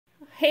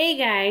Hey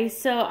guys,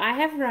 so I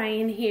have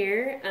Ryan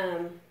here.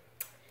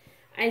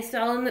 I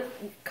saw in the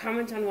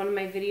comments on one of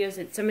my videos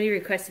that somebody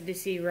requested to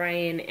see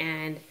Ryan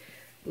and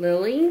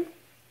Lily.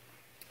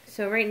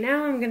 So right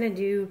now I'm going to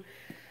do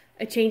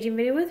a changing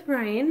video with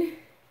Ryan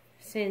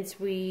since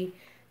we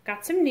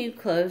got some new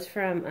clothes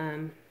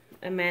from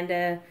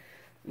Amanda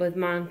with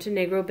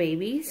Montenegro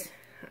Babies.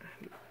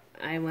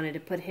 I wanted to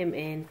put him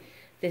in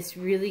this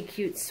really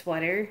cute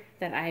sweater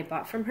that I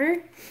bought from her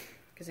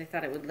because I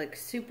thought it would look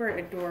super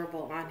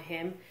adorable on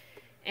him.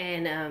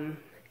 And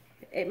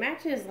it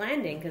matches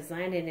Landon because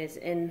Landon is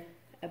in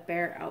a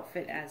bear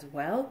outfit as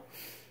well.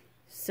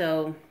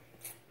 So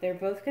they're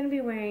both going to be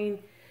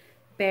wearing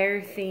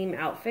bear theme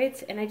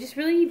outfits. And I just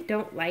really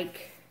don't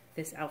like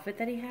this outfit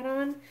that he had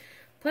on.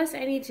 Plus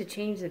I need to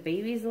change the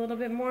babies a little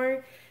bit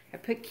more. I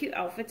put cute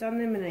outfits on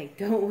them and I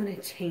don't want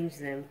to change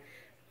them.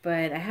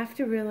 But I have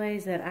to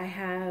realize that I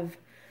have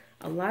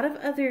a lot of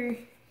other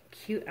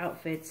cute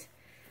outfits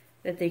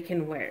that they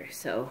can wear.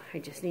 So I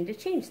just need to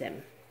change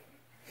them.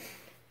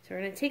 So we're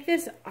going to take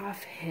this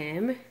off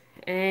him.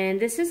 And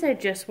this is a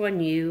Just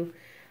One You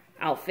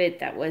outfit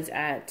that was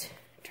at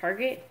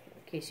Target.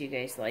 In case you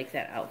guys like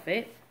that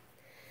outfit.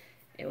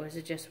 It was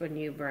a Just One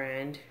You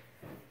brand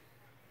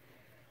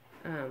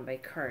by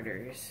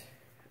Carter's.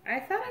 I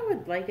thought I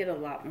would like it a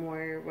lot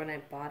more when I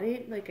bought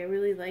it. Like, I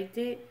really liked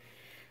it.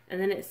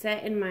 And then it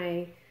sat in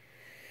my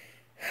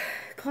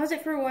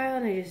closet for a while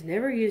and I just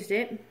never used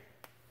it.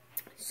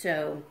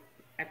 So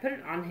I put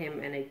it on him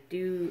and I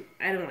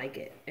don't like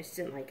it. I just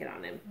didn't like it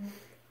on him.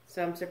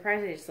 So I'm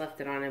surprised I just left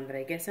it on him, but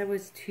I guess I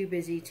was too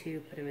busy to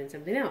put him in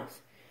something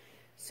else.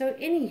 So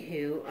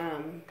anywho,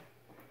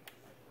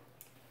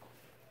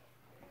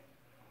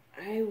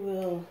 I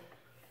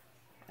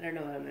don't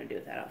know what I'm going to do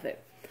with that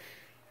outfit.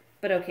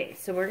 But okay,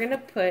 so we're going to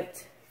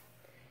put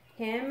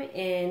him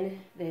in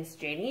this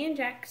Janie and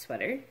Jack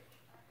sweater.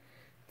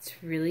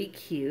 It's really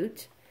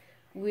cute.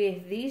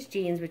 With these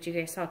jeans, which you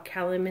guys saw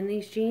Callum in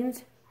these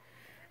jeans,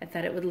 I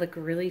thought it would look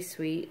really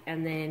sweet.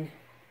 And then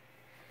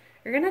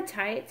we're going to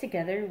tie it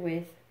together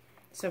with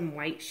some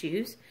white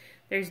shoes.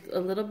 There's a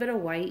little bit of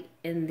white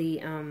in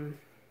the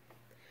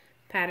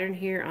pattern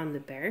here on the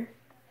bear.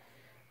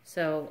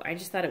 So I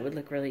just thought it would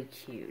look really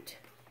cute.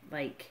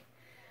 Like,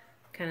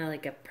 kind of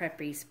like a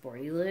preppy,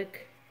 sporty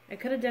look. I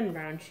could have done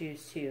brown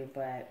shoes too,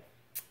 but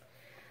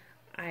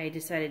I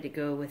decided to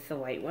go with the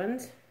white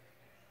ones.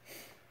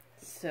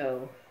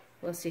 So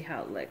we'll see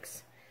how it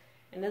looks.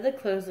 I know the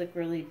clothes look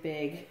really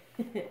big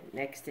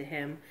next to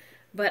him,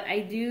 but I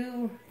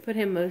do put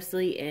him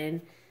mostly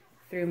in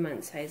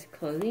 3-month size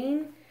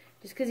clothing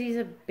just because he's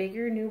a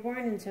bigger newborn,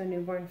 and so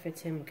newborn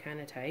fits him kind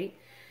of tight.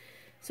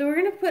 So we're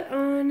going to put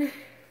on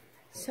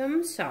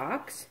some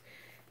socks.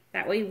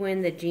 That way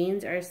when the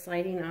jeans are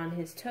sliding on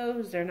his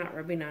toes, they're not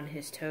rubbing on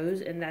his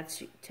toes, and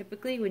that's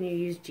typically when you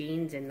use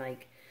jeans and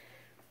like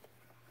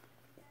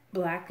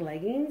black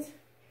leggings.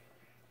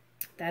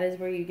 That is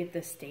where you get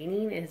the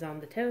staining, is on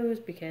the toes,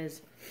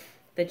 because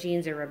the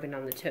jeans are rubbing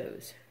on the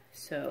toes.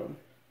 So,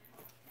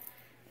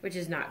 which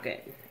is not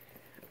good.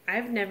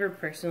 I've never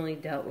personally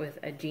dealt with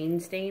a jean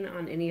stain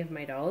on any of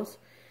my dolls,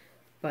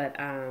 but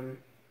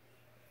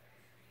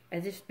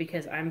it's just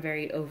because I'm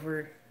very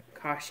over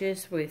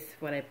cautious with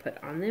what I put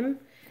on them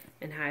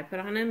and how I put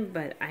on them.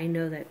 But I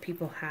know that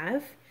people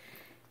have,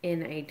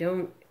 and I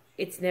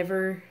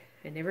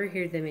never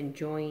hear them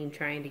enjoying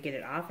trying to get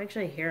it off.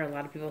 Actually, I hear a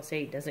lot of people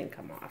say it doesn't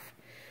come off.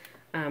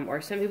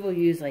 Or some people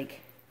use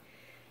like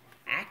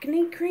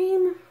acne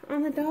cream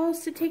on the dolls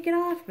to take it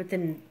off, but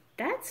then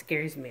that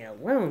scares me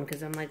alone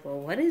because I'm like, well,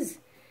 what is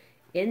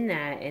in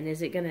that, and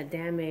is it going to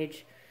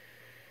damage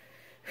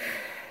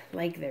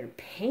like their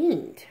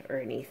paint or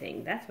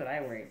anything? That's what I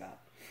worry about.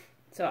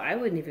 So I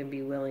wouldn't even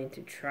be willing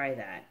to try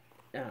that,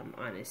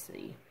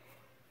 honestly.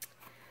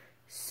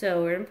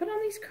 So we're going to put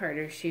on these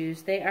Carter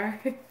shoes. They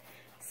are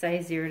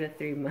size 0 to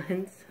 3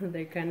 months.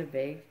 They're kind of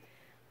big.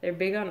 They're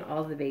big on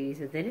all the babies.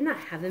 So they did not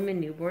have them in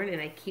newborn,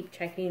 and I keep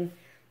checking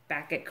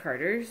back at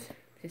Carter's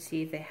to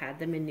see if they had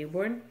them in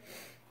newborn.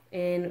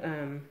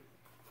 And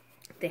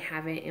they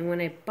haven't. And when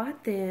I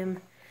bought them,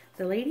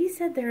 the lady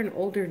said they're an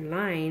older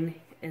line,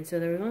 and so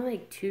there were only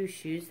like 2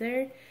 shoes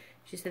there.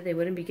 She said they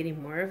wouldn't be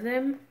getting more of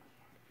them.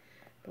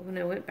 But when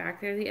I went back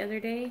there the other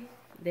day,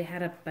 they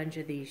had a bunch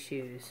of these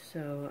shoes.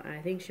 So I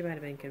think she might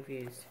have been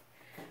confused.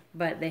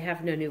 But they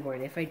have no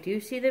newborn. If I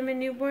do see them in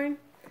newborn,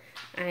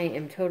 I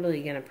am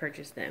totally going to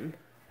purchase them.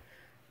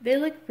 They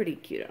look pretty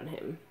cute on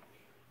him.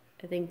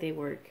 I think they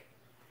work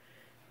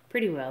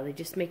pretty well. They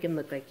just make him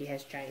look like he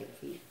has giant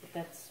feet.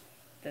 But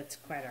that's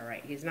quite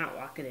alright. He's not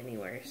walking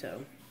anywhere,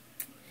 so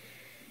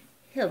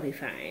he'll be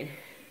fine.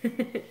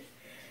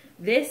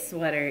 This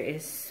sweater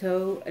is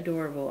so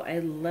adorable. I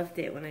loved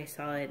it when I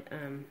saw it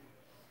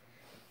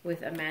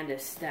with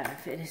Amanda's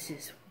stuff. It is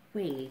just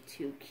way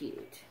too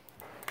cute.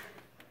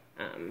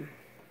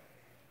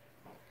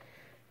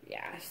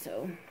 Yeah,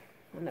 so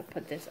I'm going to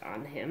put this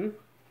on him.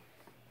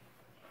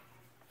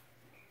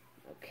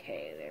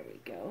 Okay, there we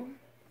go.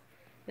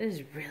 This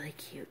is really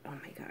cute. Oh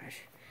my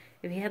gosh.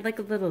 If he had like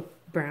a little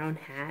brown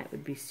hat, it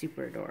would be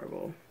super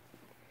adorable.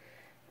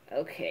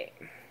 Okay.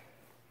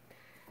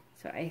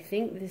 So I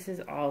think this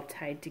is all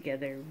tied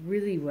together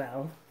really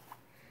well.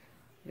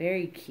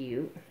 Very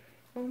cute.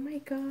 Oh my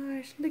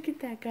gosh, look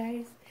at that,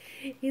 guys.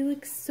 He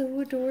looks so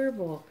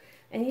adorable.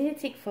 I need to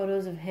take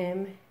photos of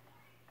him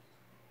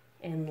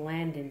and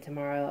Landon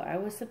tomorrow. I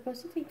was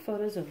supposed to take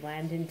photos of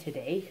Landon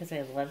today because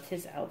I loved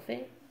his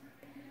outfit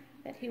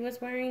that he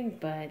was wearing,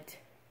 but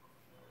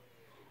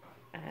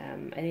I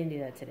didn't do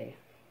that today.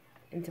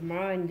 And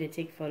tomorrow I need to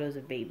take photos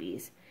of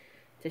babies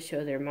to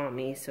show their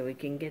mommy so we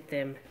can get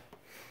them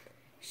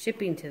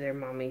shipping to their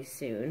mommy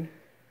soon.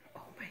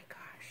 Oh my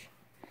gosh,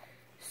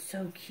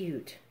 so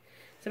cute.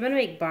 So I'm gonna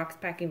make box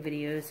packing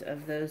videos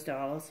of those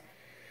dolls.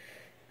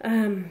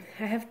 I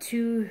have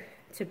 2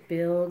 to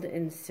build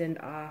and send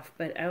off,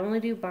 but I only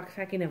do box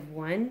packing of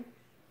 1,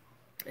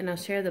 and I'll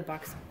share the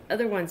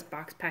other one's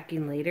box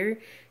packing later,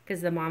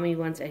 because the mommy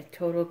wants a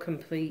total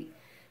complete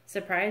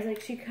surprise.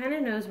 Like, she kind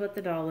of knows what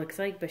the doll looks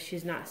like, but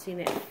she's not seen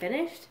it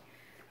finished,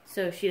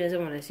 so she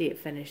doesn't want to see it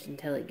finished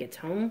until it gets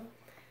home.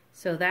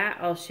 So that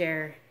I'll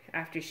share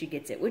after she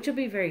gets it, which will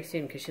be very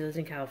soon because she lives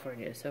in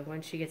California. So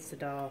once she gets the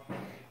doll, it'll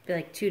be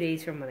like 2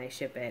 days from when I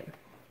ship it.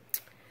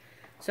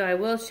 So I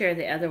will share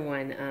the other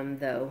one,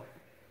 though,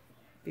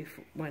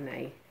 before, when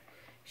I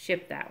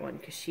ship that one,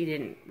 because she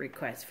didn't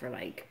request for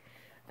like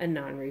a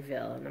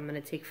non-reveal. And I'm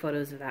going to take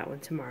photos of that one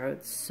tomorrow.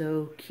 It's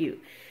so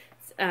cute.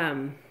 It's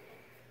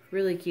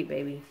really cute,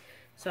 baby.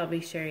 So I'll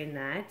be sharing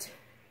that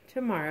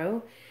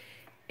tomorrow.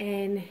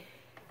 And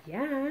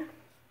yeah.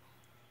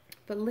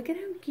 But look at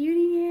how cute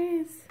he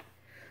is.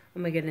 Oh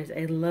my goodness,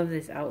 I love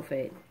this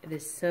outfit. It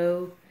is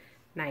so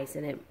nice,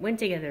 and it went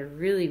together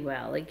really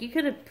well. Like, you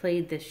could have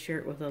played this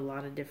shirt with a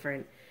lot of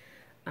different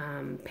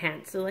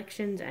pant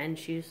selections and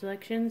shoe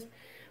selections,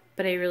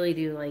 but I really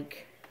do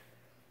like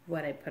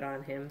what I put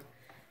on him.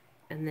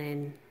 And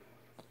then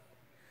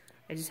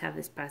I just have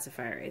this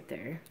pacifier right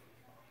there.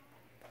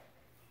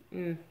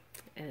 And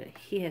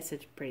he has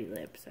such pretty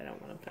lips. I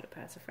don't want to put a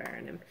pacifier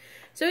on him.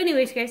 So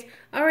anyways, guys,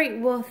 alright,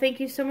 well, thank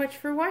you so much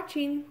for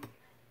watching.